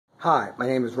Hi, my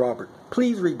name is Robert.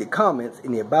 Please read the comments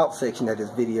in the About section of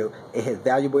this video. It has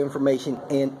valuable information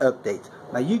and updates.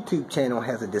 My YouTube channel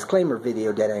has a disclaimer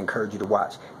video that I encourage you to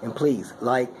watch. And please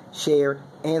like, share,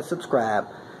 and subscribe.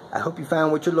 I hope you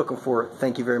found what you're looking for.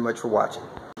 Thank you very much for watching.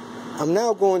 I'm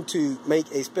now going to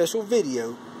make a special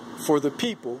video for the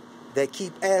people that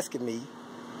keep asking me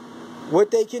what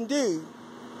they can do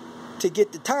to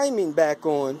get the timing back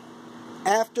on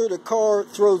after the car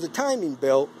throws a timing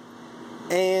belt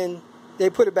and they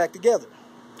put it back together.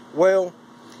 Well,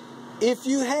 if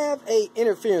you have a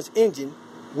interference engine,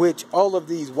 which all of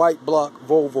these white block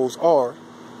Volvos are,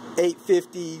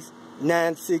 850s,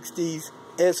 960s,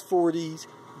 S40s,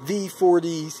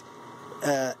 V40s,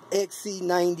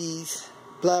 XC90s,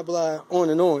 blah blah, on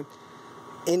and on.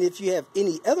 And if you have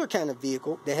any other kind of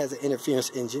vehicle that has an interference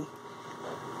engine,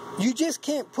 you just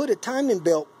can't put a timing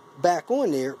belt back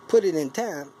on there, put it in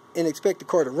time, and expect the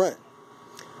car to run.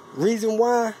 Reason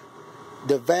why?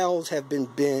 The valves have been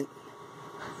bent,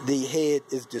 the head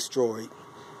is destroyed,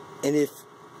 and if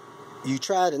you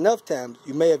tried enough times,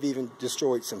 you may have even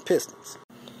destroyed some pistons.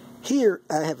 Here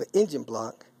I have an engine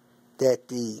block that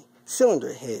the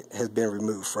cylinder head has been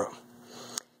removed from.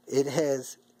 It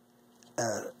has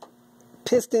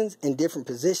pistons in different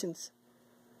positions.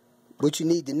 What you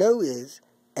need to know is,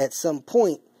 at some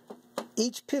point,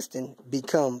 each piston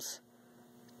becomes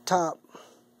top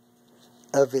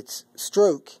of its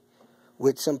stroke,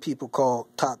 which some people call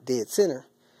top dead center,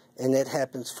 and that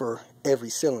happens for every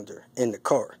cylinder in the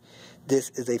car. This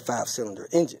is a 5-cylinder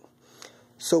engine.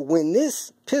 So when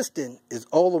this piston is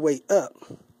all the way up,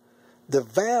 the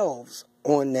valves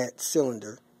on that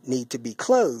cylinder need to be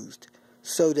closed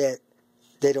so that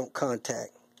they don't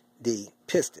contact the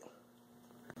piston.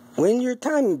 When your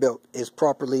timing belt is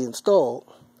properly installed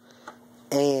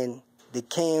and the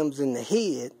cams and the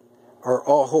head are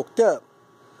all hooked up,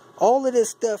 all of this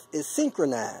stuff is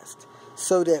synchronized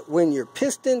so that when your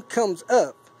piston comes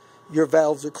up, your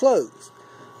valves are closed,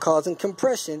 causing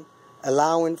compression,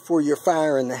 allowing for your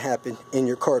firing to happen and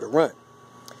your car to run.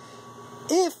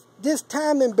 If this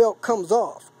timing belt comes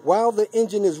off while the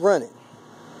engine is running,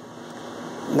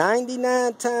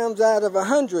 99 times out of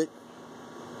 100,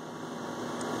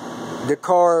 the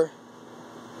car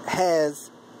has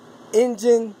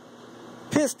engine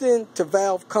piston to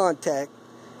valve contact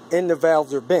and the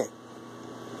valves are bent.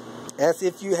 That's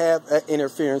if you have an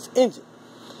interference engine.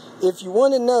 If you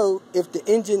want to know if the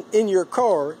engine in your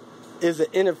car is an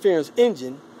interference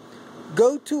engine,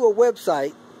 go to a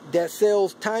website that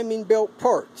sells timing belt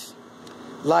parts,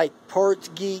 like Parts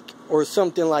Geek or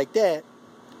something like that.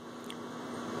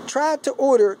 Try to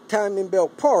order timing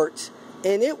belt parts,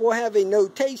 and it will have a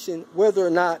notation whether or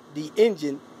not the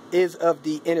engine is of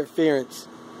the interference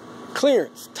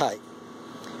clearance type.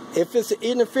 If it's an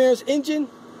interference engine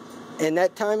and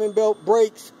that timing belt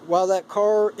breaks while that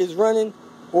car is running,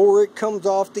 or it comes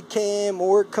off the cam,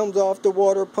 or it comes off the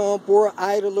water pump, or an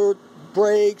idler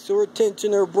breaks, or a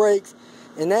tensioner breaks,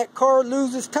 and that car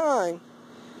loses time,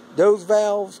 those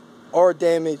valves are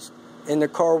damaged and the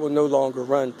car will no longer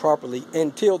run properly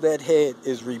until that head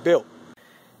is rebuilt.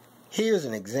 Here's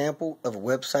an example of a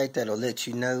website that'll let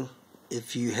you know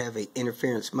if you have an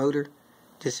interference motor.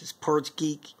 This is Parts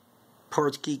Geek,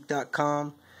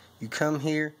 partsgeek.com. You come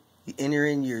here, you enter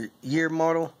in your year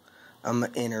model. I'm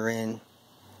going to enter in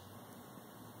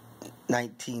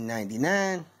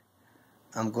 1999.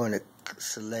 I'm going to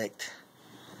select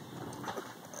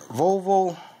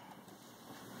Volvo,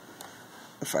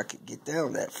 if I could get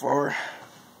down that far.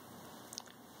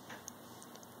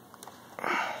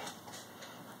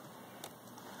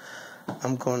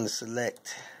 I'm going to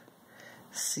select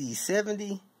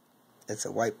C70. It's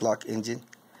a white block engine.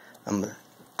 I'm going to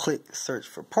click search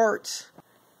for parts.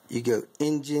 You go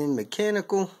engine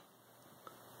mechanical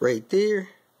right there.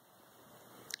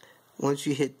 Once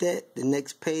you hit that, the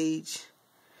next page,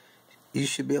 you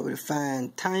should be able to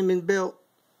find timing belt.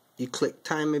 You click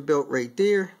timing belt right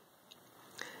there.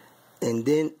 And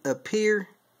then up here,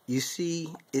 you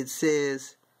see it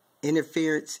says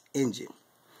interference engine.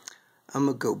 I'm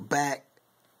going to go back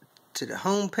to the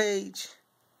home page,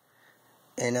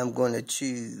 and I'm going to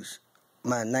choose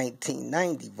my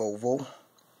 1990 Volvo.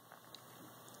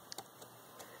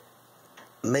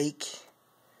 Make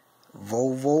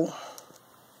Volvo.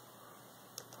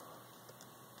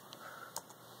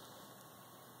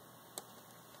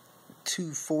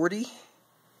 $240.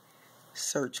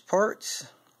 Search parts.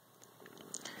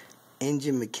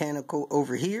 Engine mechanical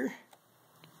over here.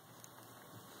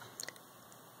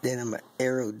 Then I'm going to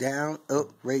arrow down.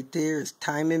 Up right there is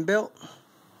timing belt.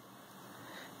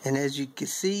 And as you can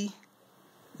see,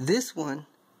 this one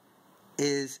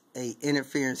is a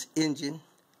interference engine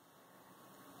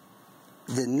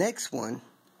The next one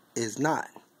is not.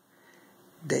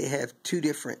 They have two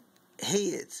different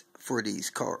heads for these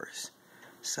cars.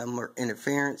 Some are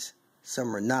interference,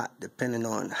 some are not, depending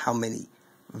on how many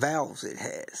valves it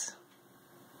has.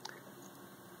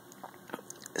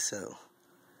 So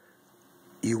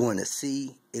you want to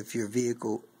see if your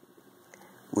vehicle,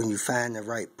 when you find the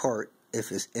right part,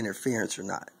 if it's interference or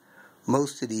not.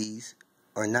 Most of these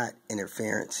are not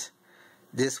interference.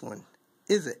 This one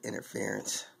is an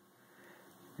interference.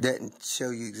 Doesn't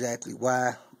show you exactly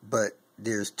why, but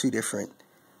there's two different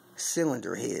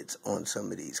cylinder heads on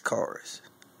some of these cars.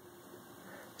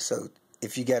 So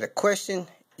if you got a question,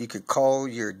 you could call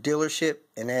your dealership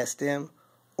and ask them,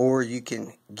 or you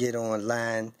can get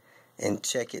online and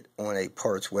check it on a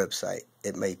parts website.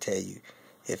 It may tell you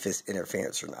if it's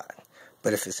interference or not.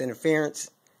 But if it's interference,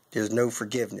 there's no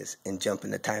forgiveness in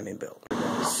jumping the timing belt.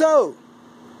 So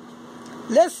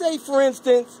let's say, for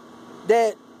instance,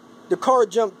 that the car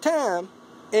jumped time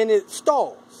and it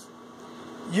stalls.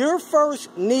 Your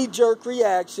first knee-jerk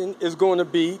reaction is going to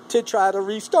be to try to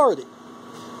restart it.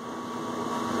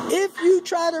 If you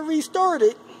try to restart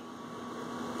it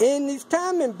and this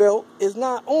timing belt is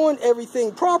not on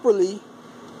everything properly,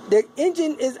 the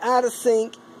engine is out of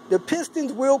sync, the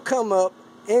pistons will come up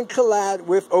and collide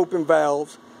with open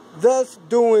valves, thus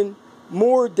doing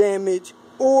more damage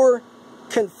or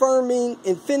confirming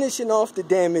and finishing off the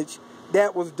damage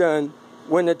that was done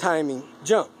when the timing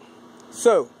jumped.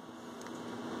 So,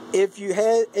 if you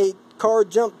had a car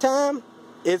jump time,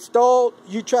 it stalled,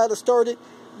 you try to start it,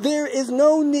 there is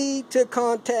no need to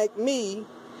contact me,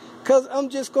 because I'm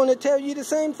just going to tell you the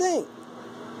same thing.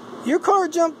 Your car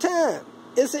jump time,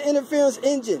 it's an interference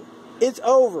engine, it's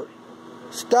over.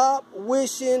 Stop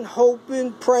wishing,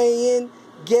 hoping, praying,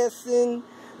 guessing,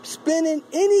 spending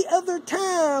any other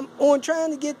time on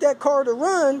trying to get that car to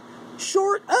run,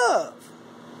 short of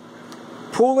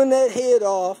pulling that head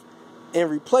off and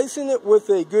replacing it with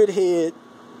a good head,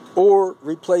 or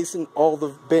replacing all the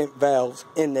bent valves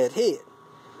in that head.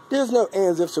 There's no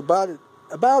ands ifs about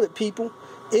it, people.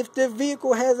 If the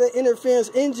vehicle has an interference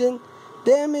engine,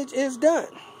 damage is done.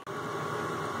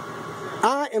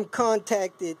 I am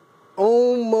contacted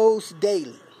almost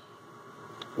daily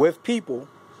with people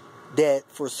that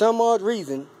for some odd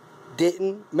reason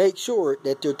didn't make sure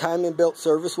that their timing belt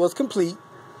service was complete.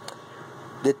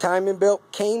 The timing belt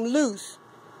came loose.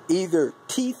 Either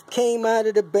teeth came out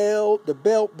of the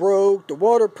belt broke, the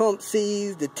water pump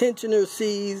seized, the tensioner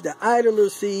seized, the idler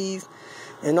seized,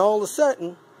 and all of a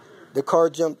sudden, the car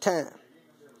jumped time.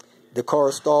 The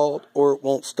car stalled or it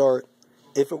won't start.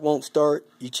 If it won't start,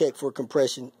 you check for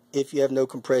compression. If you have no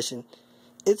compression,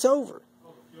 it's over.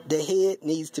 The head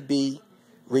needs to be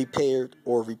repaired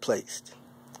or replaced.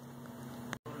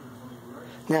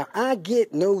 Now, I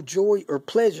get no joy or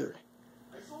pleasure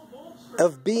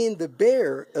of being the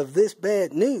bearer of this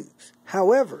bad news.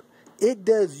 However, it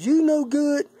does you no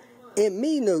good and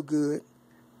me no good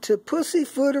to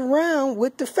pussyfoot around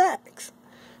with the facts.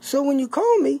 So when you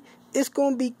call me, it's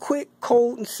going to be quick,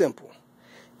 cold, and simple.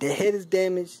 The head is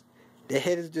damaged. The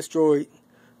head is destroyed.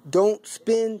 Don't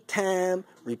spend time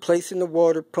replacing the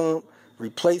water pump,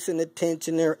 replacing the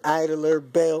tensioner, idler,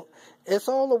 belt. It's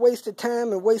all a waste of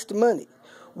time and waste of money.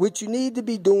 What you need to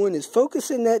be doing is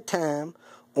focusing that time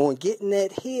on getting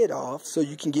that head off so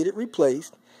you can get it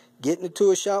replaced, getting it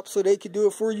to a shop so they can do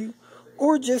it for you,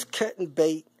 or just cutting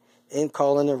bait and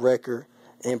calling a wrecker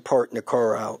and parting the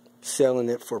car out, selling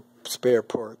it for spare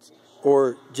parts,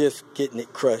 or just getting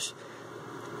it crushed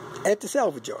at the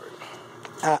salvage yard.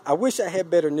 I wish I had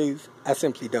better news. I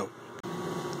simply don't.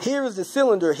 Here is the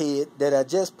cylinder head that I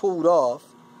just pulled off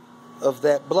of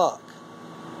that block.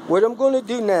 What I'm going to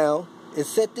do now is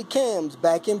set the cams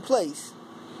back in place.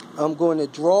 I'm going to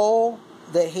draw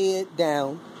the head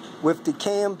down with the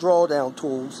cam drawdown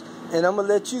tools, and I'm going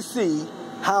to let you see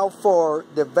how far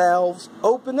the valves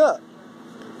open up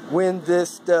when this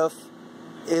stuff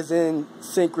is in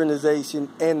synchronization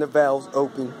and the valves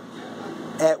open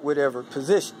at whatever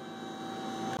position.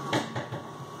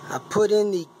 I put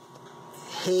in the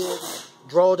head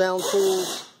drawdown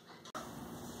tools.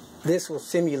 This will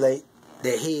simulate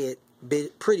the head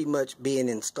pretty much being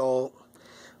installed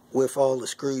with all the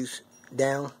screws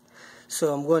down.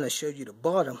 So I'm going to show you the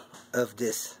bottom of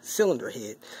this cylinder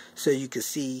head so you can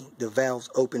see the valves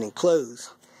open and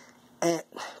close at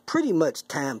pretty much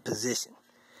time position.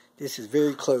 This is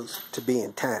very close to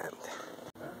being timed.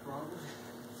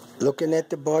 Looking at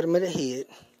the bottom of the head,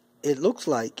 it looks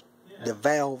like the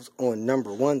valves on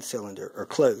number 1 cylinder are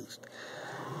closed.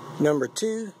 Number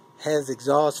 2 has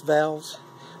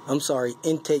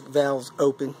intake valves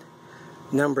open.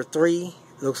 Number 3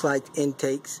 looks like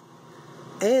intakes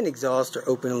and exhaust are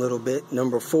open a little bit.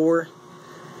 Number 4,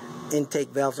 intake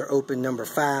valves are open. Number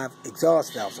 5,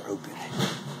 exhaust valves are open.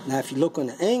 Now if you look on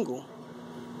the angle,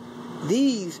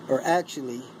 these are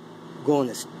actually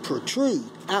going to protrude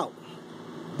out.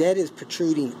 That is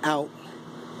protruding out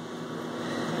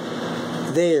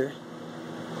there.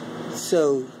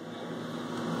 So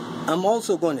I'm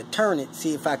also going to turn it,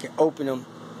 see if I can open them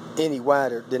any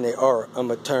wider than they are. I'm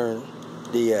going to turn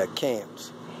the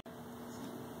cams.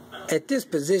 At this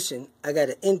position, I got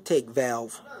an intake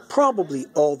valve probably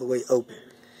all the way open.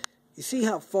 You see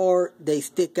how far they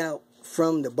stick out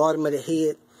from the bottom of the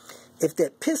head? If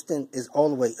that piston is all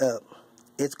the way up,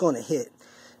 it's going to hit.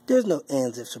 There's no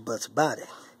ands, ifs, or buts about it.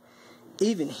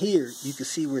 Even here, you can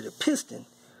see where the piston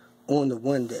on the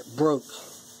one that broke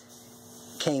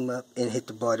came up and hit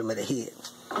the bottom of the head.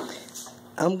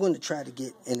 I'm going to try to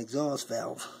get an exhaust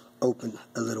valve open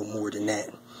a little more than that.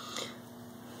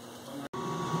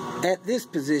 At this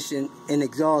position, an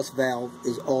exhaust valve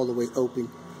is all the way open,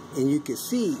 and you can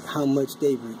see how much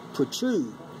they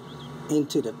protrude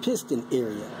into the piston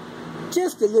area.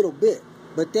 Just a little bit,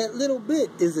 but that little bit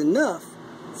is enough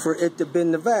for it to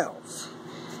bend the valves.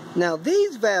 Now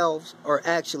these valves are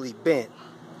actually bent.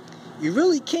 You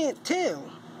really can't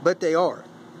tell, but they are.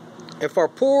 If I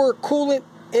pour coolant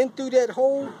in through that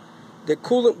hole, the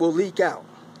coolant will leak out,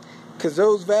 because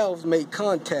those valves made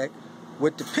contact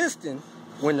with the piston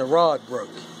when the rod broke.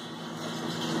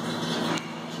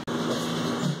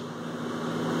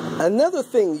 Another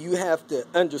thing you have to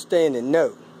understand and know,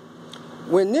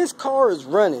 when this car is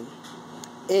running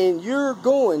and you're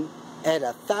going at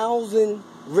 1,000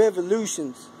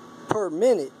 revolutions per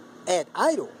minute at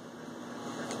idle,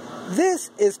 this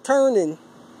is turning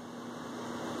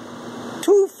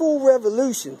 2 full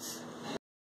revolutions.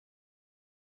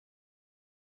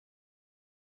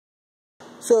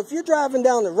 So if you're driving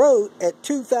down the road at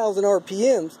 2,000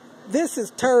 RPMs, this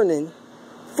is turning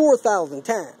 4,000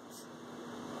 times.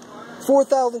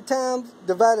 4,000 times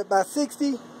divided by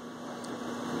 60,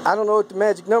 I don't know what the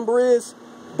magic number is,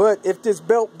 but if this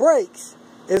belt breaks,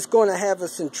 it's going to have a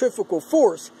centrifugal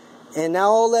force, and now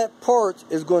all that part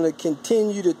is going to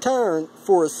continue to turn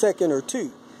for a second or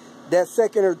two. That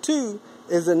second or two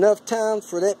is enough time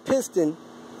for that piston,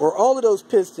 or all of those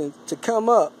pistons, to come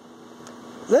up,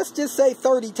 let's just say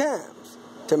 30 times,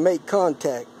 to make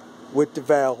contact with the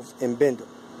valves and bend them.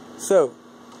 So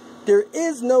there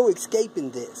is no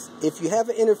escaping this. If you have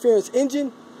an interference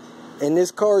engine and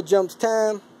this car jumps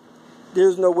time,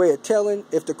 there's no way of telling.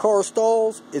 If the car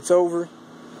stalls, it's over.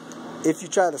 If you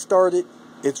try to start it,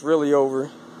 it's really over.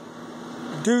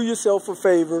 Do yourself a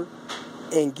favor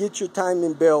and get your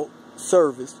timing belt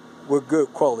serviced with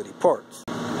good quality parts.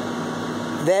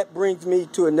 That brings me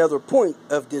to another point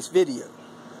of this video.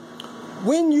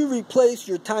 When you replace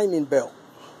your timing belt,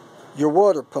 your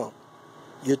water pump,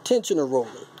 your tensioner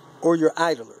roller, or your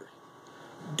idler,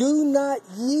 do not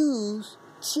use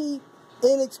cheap,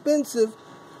 inexpensive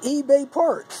eBay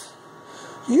parts.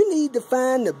 You need to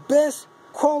find the best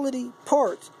quality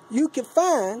parts you can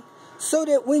find, so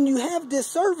that when you have this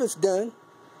service done,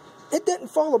 it doesn't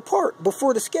fall apart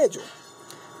before the schedule.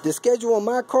 The schedule on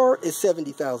my car is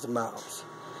 70,000 miles.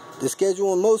 The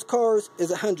schedule on most cars is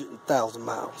 100,000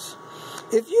 miles.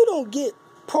 If you don't get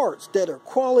parts that are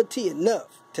quality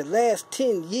enough to last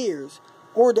 10 years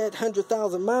or that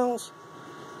 100,000 miles,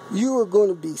 you are going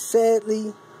to be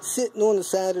sadly sitting on the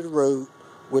side of the road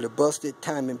with a busted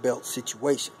timing belt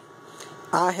situation.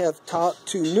 I have talked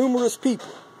to numerous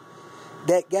people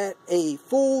that got a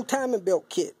full timing belt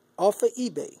kit off of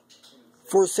eBay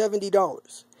for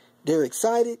 $70. They're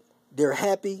excited, they're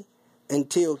happy,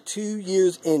 until 2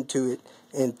 years into it,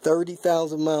 and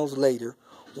 30,000 miles later,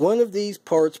 one of these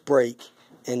parts break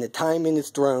and the timing is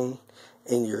thrown,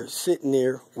 and you're sitting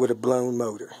there with a blown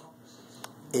motor.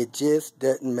 It just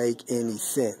doesn't make any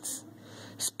sense.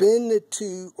 Spend the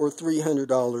 $200 or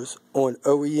 $300 on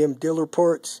OEM dealer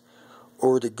parts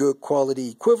or the good quality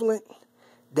equivalent.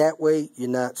 That way you're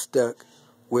not stuck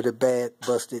with a bad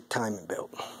busted timing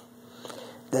belt.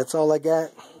 That's all I got.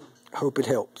 Hope it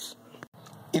helps.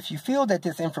 If you feel that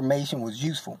this information was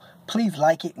useful, please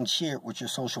like it and share it with your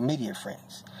social media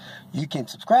friends. You can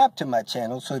subscribe to my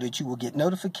channel so that you will get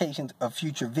notifications of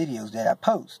future videos that I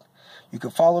post. You can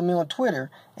follow me on Twitter,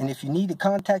 and if you need to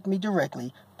contact me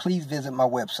directly, please visit my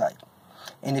website.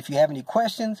 And if you have any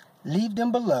questions, leave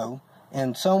them below,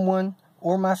 and someone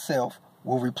or myself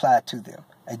will reply to them.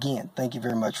 Again, thank you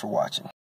very much for watching.